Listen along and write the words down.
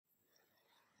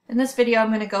In this video, I'm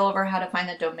going to go over how to find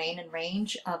the domain and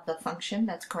range of the function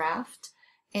that's graphed,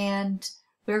 and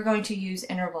we're going to use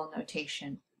interval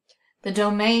notation. The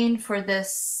domain for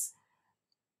this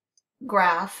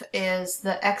graph is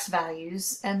the x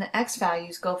values, and the x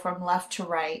values go from left to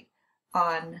right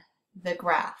on the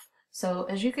graph. So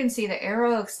as you can see, the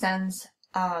arrow extends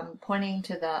pointing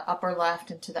to the upper left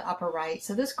and to the upper right.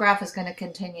 So this graph is going to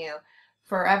continue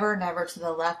forever and ever to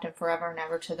the left and forever and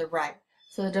ever to the right.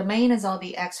 So the domain is all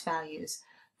the x values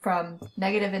from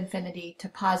negative infinity to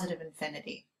positive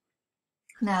infinity.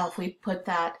 Now if we put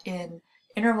that in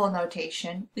interval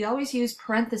notation, we always use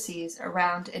parentheses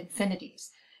around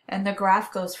infinities. And the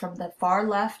graph goes from the far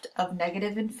left of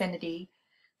negative infinity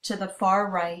to the far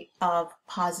right of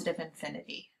positive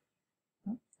infinity.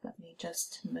 Let me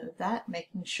just move that,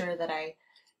 making sure that I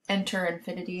enter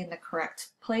infinity in the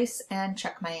correct place and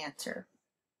check my answer.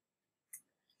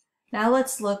 Now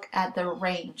let's look at the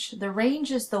range. The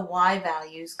range is the y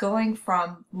values going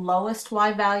from lowest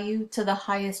y value to the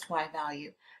highest y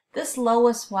value. This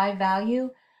lowest y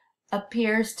value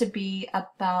appears to be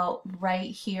about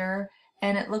right here,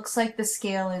 and it looks like the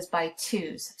scale is by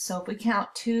twos. So if we count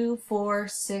 2, 4,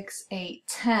 6, 8,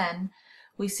 10,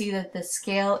 we see that the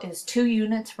scale is 2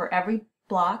 units for every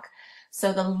block.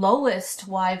 So the lowest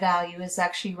y value is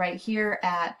actually right here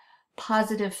at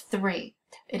positive 3.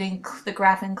 The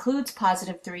graph includes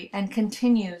positive 3 and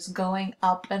continues going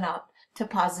up and up to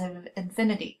positive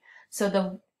infinity. So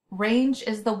the range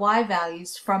is the y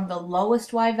values from the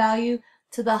lowest y value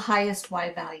to the highest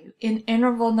y value. In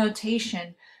interval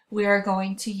notation, we are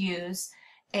going to use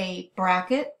a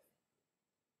bracket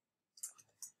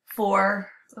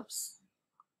for,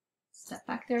 step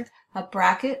back there, a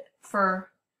bracket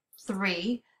for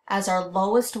 3 as our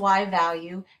lowest y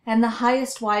value, and the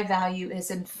highest y value is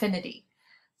infinity.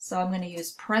 So I'm going to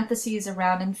use parentheses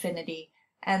around infinity,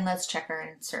 and let's check our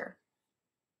answer.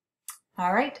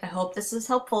 All right, I hope this is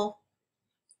helpful.